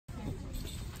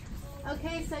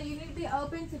Okay, so you need to be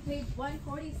open to page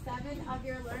 147 of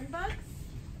your Learn books.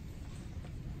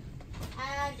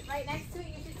 And right next to it,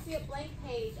 you should see a blank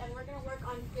page, and we're going to work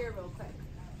on here real quick.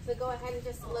 So go ahead and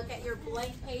just look at your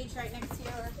blank page right next to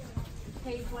your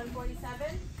page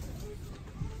 147.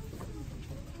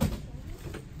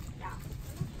 Yeah.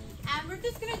 And we're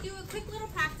just going to do a quick little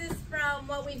practice from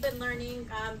what we've been learning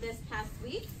this past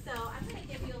week. So I'm going to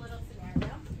give you a little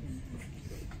scenario,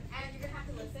 and you're going to have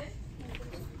to listen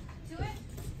to it.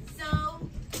 So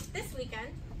this weekend,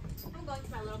 I'm going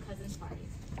to my little cousin's party.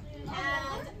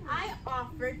 And I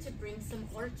offered to bring some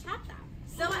horchata.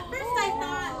 So at first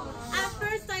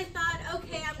I thought,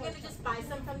 okay, I'm gonna just buy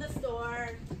some from the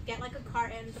store, get like a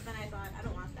carton, but then I thought, I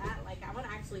don't want that. Like, I want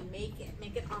to actually make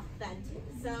it authentic.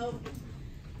 So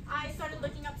I started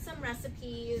looking up some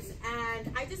recipes,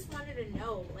 and I just wanted to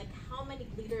know like how many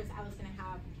liters I was gonna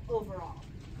have overall.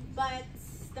 But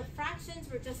the fractions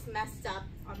were just messed up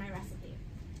on my recipe.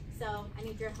 So I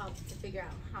need your help to figure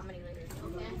out how many liters.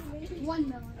 Okay? 1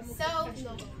 million. So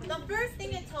the first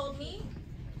thing it told me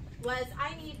was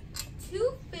I need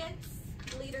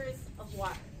 2/5 liters of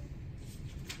water.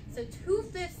 So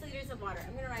 2/5 liters of water.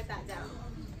 I'm gonna write that down.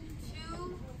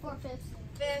 4/5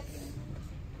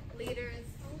 liters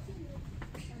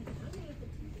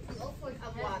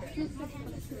of water.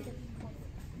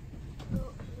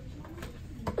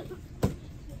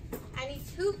 I need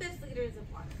 2/5 liters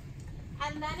of water.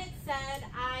 And then it said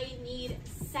I need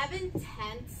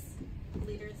 7/10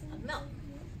 liters of milk.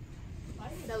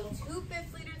 So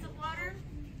 2/5 liters of water,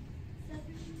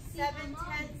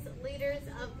 7/10 liters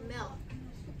of milk.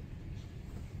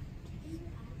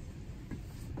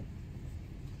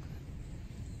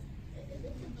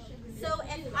 So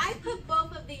if I put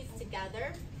both of these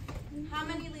together, how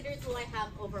many liters will I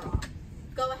have overall?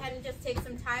 Go ahead and just take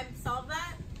some time to solve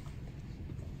that.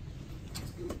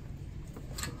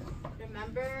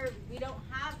 Remember, we don't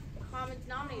have common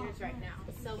denominators right now.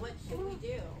 So what should we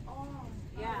do?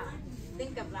 Yeah,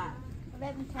 think of that.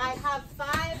 11 I have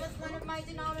 5 as one of my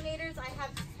denominators. I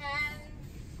have 10.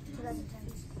 11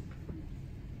 tens.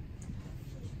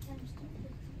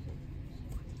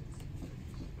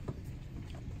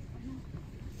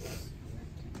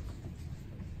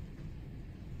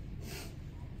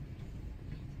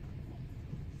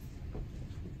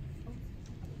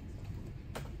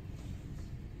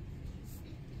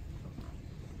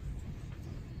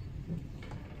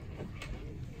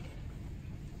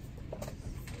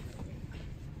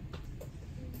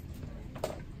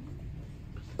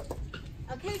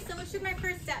 Okay, so what should my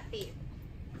first step be?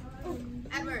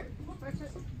 Edward. Your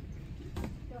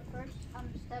first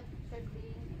step should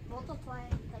be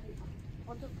multiplying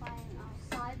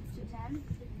sides to 10.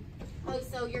 Oh,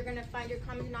 so you're going to find your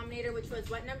common denominator, which was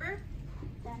what number?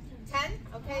 10.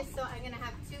 Okay, so I'm going to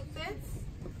have 2/5.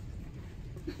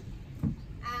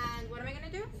 And what am I going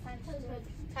to do?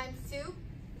 Times 2.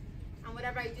 And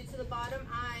whatever I do to the bottom,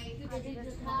 I do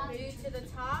to the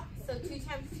top. So 2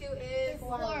 times 2 is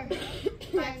 4. 5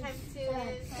 times 2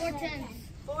 is 4/10.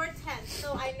 4/10.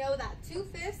 So I know that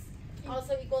 2/5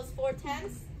 also equals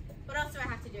 4/10. What else do I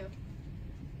have to do?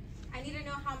 I need to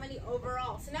know how many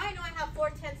overall. So now I know I have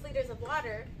 4/10 liters of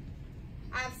water.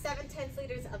 I have 7/10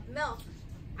 liters of milk.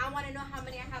 I want to know how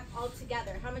many I have all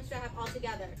together. How much do I have all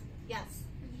together? Yes.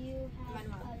 You have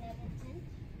 11 tenths.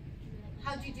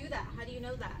 How'd you do that? How do you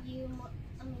know that? You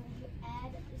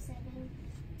add 7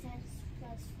 tenths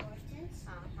plus 4 tenths.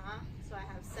 So I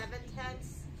have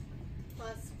 7/10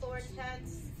 plus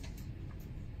 4/10.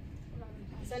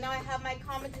 So now I have my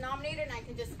common denominator, and I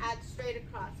can just add straight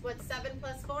across. What's 7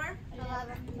 plus 4?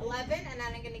 11. And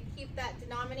then I'm going to keep that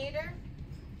denominator,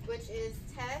 which is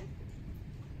 10.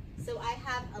 So I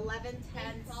have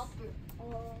 11/10.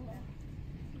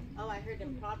 Oh, I heard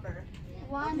improper.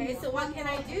 Okay, so what can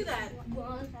I do then?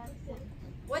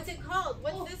 What's it called?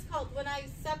 What's this called when I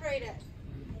separate it?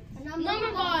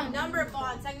 Number bond. Number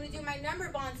bond. So I'm going to do my number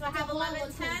bond. So I have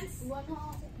 11/10.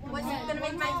 What's it going to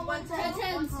make my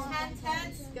 1/10?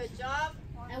 10/10. Good job.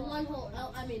 And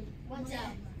 1/10.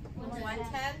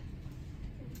 1/10.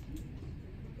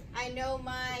 I know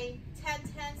my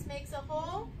 10/10 makes a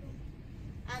whole,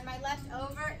 and my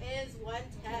leftover is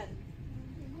 1/10.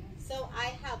 So I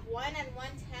have 1 and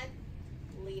 1/10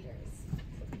 liters.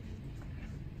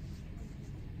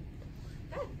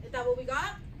 Good. Is that what we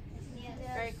got? Yes.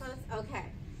 Very close. Okay.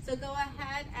 So go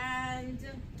ahead and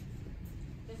just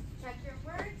check your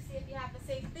work. See if you have the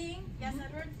same thing. Yes,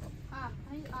 Edward?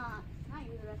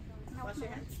 Wash your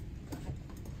hands.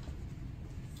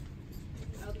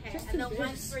 Okay. And then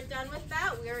once we're done with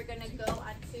that, we are going to go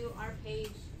onto our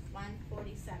page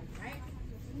 147, right?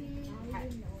 Okay. So I'm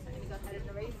going to go ahead and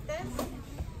erase this.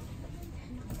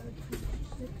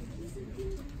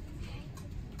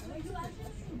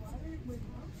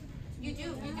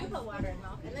 put water in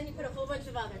milk, and then you put a whole bunch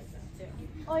of other stuff too.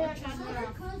 Oh yeah,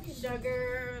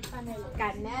 Sugar,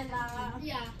 canela,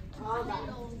 yeah. all that.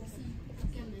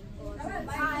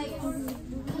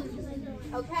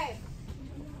 Okay.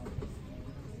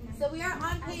 So we are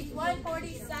on page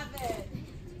 147.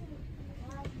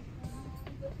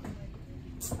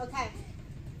 Okay.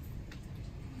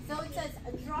 So it says,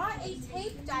 draw a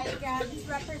tape diagram to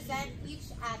represent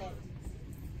each addend.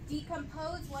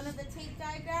 Decompose one of the tape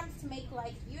diagrams to make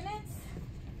like units.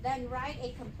 Then write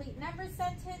a complete number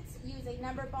sentence. Use a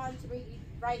number bond to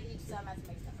write each sum as a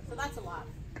mixed number. So that's a lot.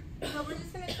 So we're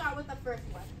just going to start with the first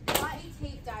one. Draw a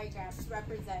tape diagram to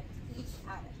represent each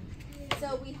addend.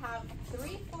 So we have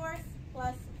 3/4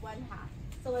 plus 1/2.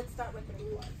 So let's start with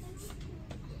 3/4.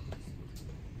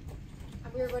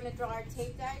 And we're going to draw our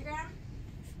tape diagram.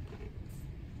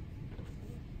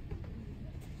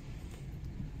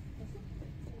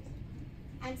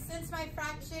 And since my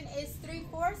fraction is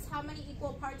 3/4, how many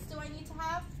equal parts do I need to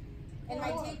have in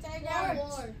my tape diagram?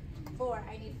 4.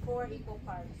 I need 4 equal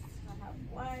parts. I have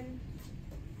 1,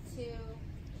 2,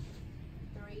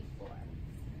 3, 4.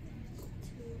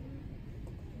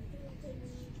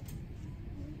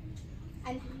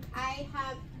 And I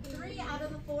have 3 out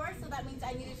of the 4, so that means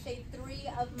I need to shade 3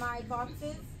 of my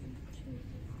boxes.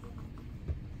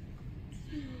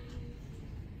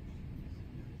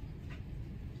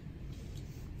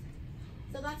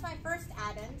 So that's my first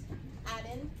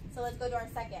addend. So let's go to our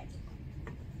second.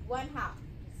 1/2.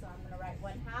 So I'm going to write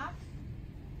 1/2.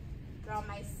 Draw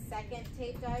my second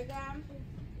tape diagram.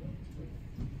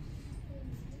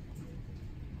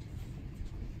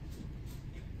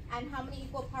 And how many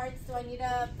equal parts do I need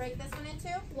to break this one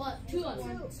into? What? 2.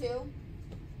 2.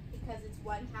 Because it's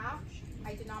 1/2.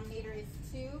 My denominator is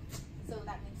 2. So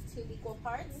that means 2 equal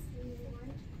parts.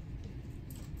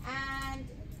 And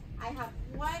I have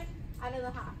 1 out of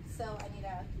the half. So I need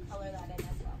to color that in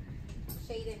as well.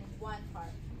 Shade in 1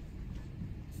 part.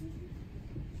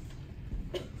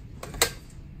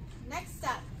 Next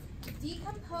up,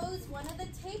 decompose one of the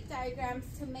tape diagrams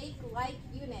to make like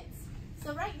units.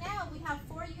 So right now we have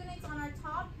 4 units on our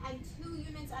top and 2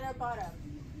 units at our bottom.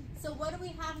 So what do we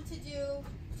have to do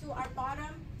to our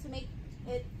bottom to make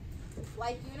it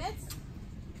like units?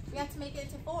 We have to make it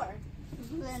into 4.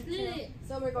 Split it.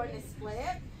 So we're going to split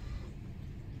it.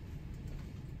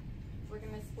 We're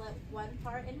going to split 1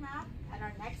 part in half and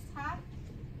our next half.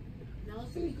 Now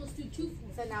 3 equals to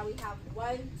 2/4. So now we have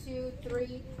 1, 2,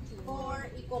 3, 4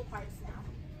 equal parts now.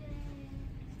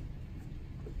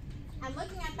 And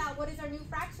looking at that, what is our new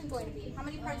fraction going to be? How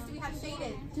many parts do we have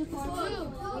shaded? 2. We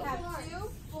have 2.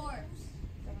 4.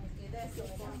 So I'm going to do this.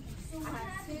 I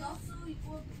have 2.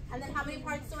 And then how many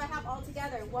parts do I have all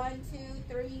together? 1, 2,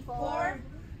 3, 4.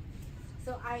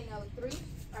 So I know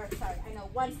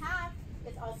 1/2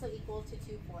 is also equal to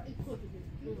 2/4. Equal to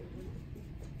 2.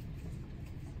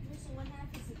 So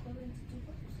 1/2 is equivalent to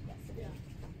 2/4? Yes, it is.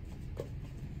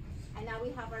 And now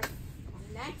we have our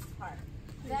next part.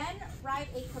 Then write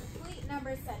a complete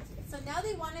number sentence. So now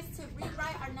they want us to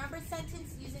rewrite our number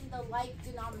sentence using the like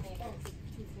denominator.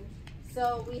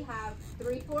 So we have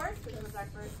 3/4, which was our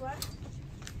first one.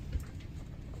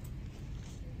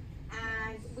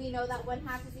 And we know that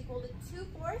 1/2 is equal to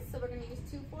 2/4, so we're going to use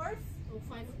 2/4.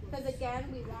 Because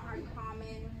again, we want our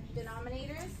common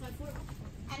denominators.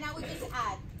 And now we just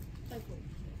add.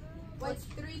 What's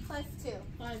 3 plus 2?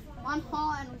 5. 1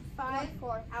 whole and 5.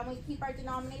 4. And we keep our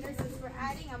denominators since we're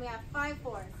adding, and we have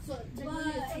 5/4. So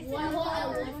technically it's 1 whole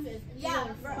and 1/5.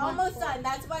 Yeah, we're almost done.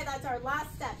 That's why that's our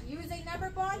last step. Use a number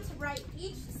bond to write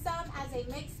each sum as a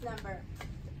mixed number.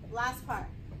 Last part.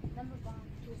 Number bond.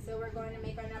 So we're going to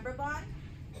make our number bond.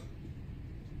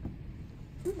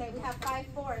 Okay, we have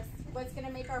 5/4. What's going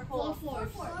to make our whole?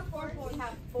 4/4. We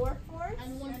have 4/4.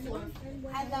 And 1/4.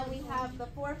 And then we have the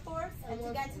 4/4. And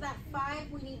to get to that 5,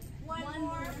 we need 1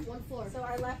 more. 1/4. So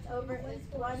our leftover is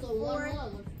 1/4. So 1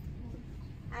 whole.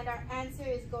 And our answer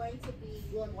is going to be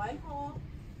 1 whole,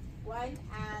 1,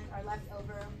 and our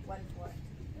leftover 1/4.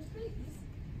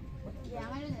 Yeah, I'm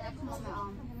going to do the next one on my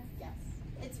own. Yes.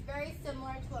 It's very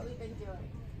similar to what we've been doing.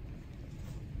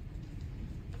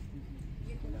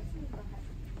 You can go ahead.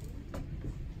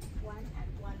 1 and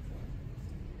 1/4.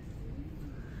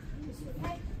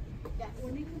 Okay? Yes.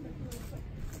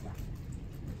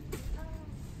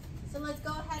 So let's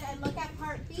go ahead and look at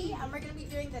part B, and we're going to be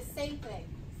doing the same thing.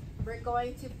 We're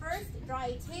going to first draw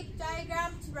a tape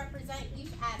diagram to represent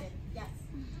each addend. Yes.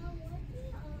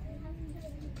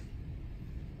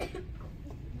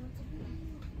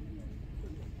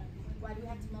 Why do we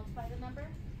have to multiply the number?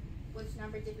 Which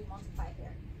number did we multiply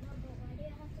here? No, but why do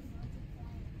you have to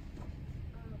multiply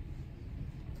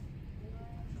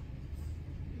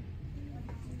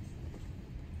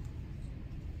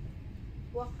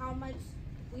well, how much,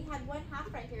 we had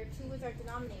 1/2 right here, 2 was our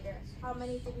denominator. How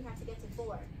many did we have to get to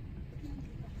 4?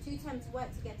 2 times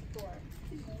what to get to 4?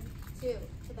 2.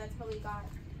 So that's how we got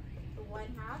the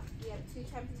 1/2. We have 2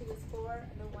 times 2 is 4,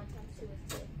 and then 1 times 2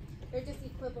 is 2. They're just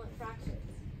equivalent fractions.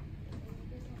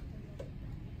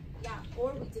 Yeah,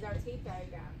 or we did our tape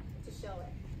diagram to show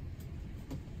it.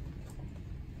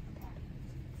 Okay.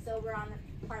 So we're on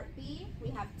part B. We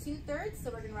have 2/3, so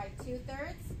we're going to write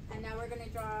 2/3, and now we're going to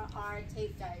draw our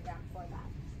tape diagram for that.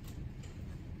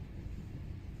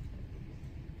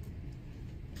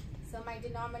 So my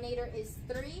denominator is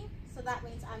 3, so that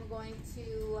means I'm going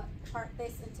to part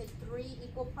this into 3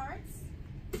 equal parts.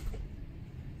 So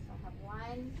I have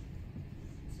 1,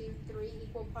 2, 3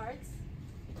 equal parts.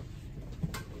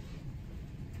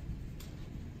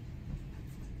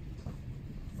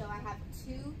 So I have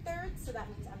 2/3, so that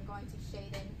means I'm going to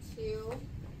shade in 2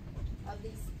 of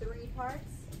these 3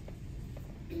 parts.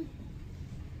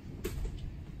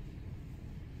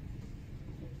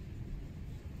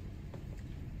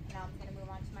 Now I'm going to move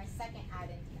on to my second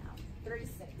addend now, 3/6.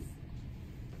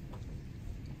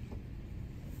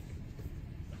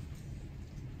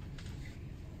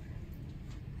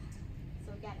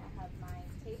 So again, I have my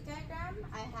tape diagram.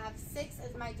 I have 6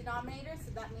 as my denominator,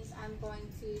 so that means I'm going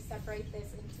to separate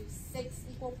this into 6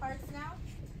 equal parts now.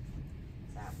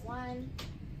 So I have 1,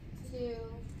 2,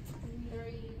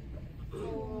 3,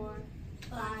 4,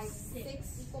 5, 6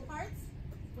 equal parts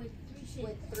With 3 shades.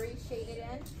 with 3 shaded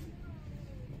in.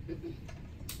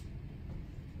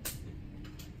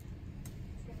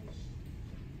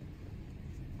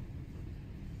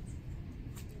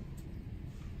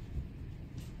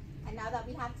 And now that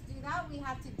we have to do that, we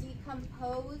have to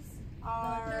decompose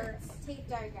our tape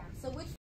diagram. So which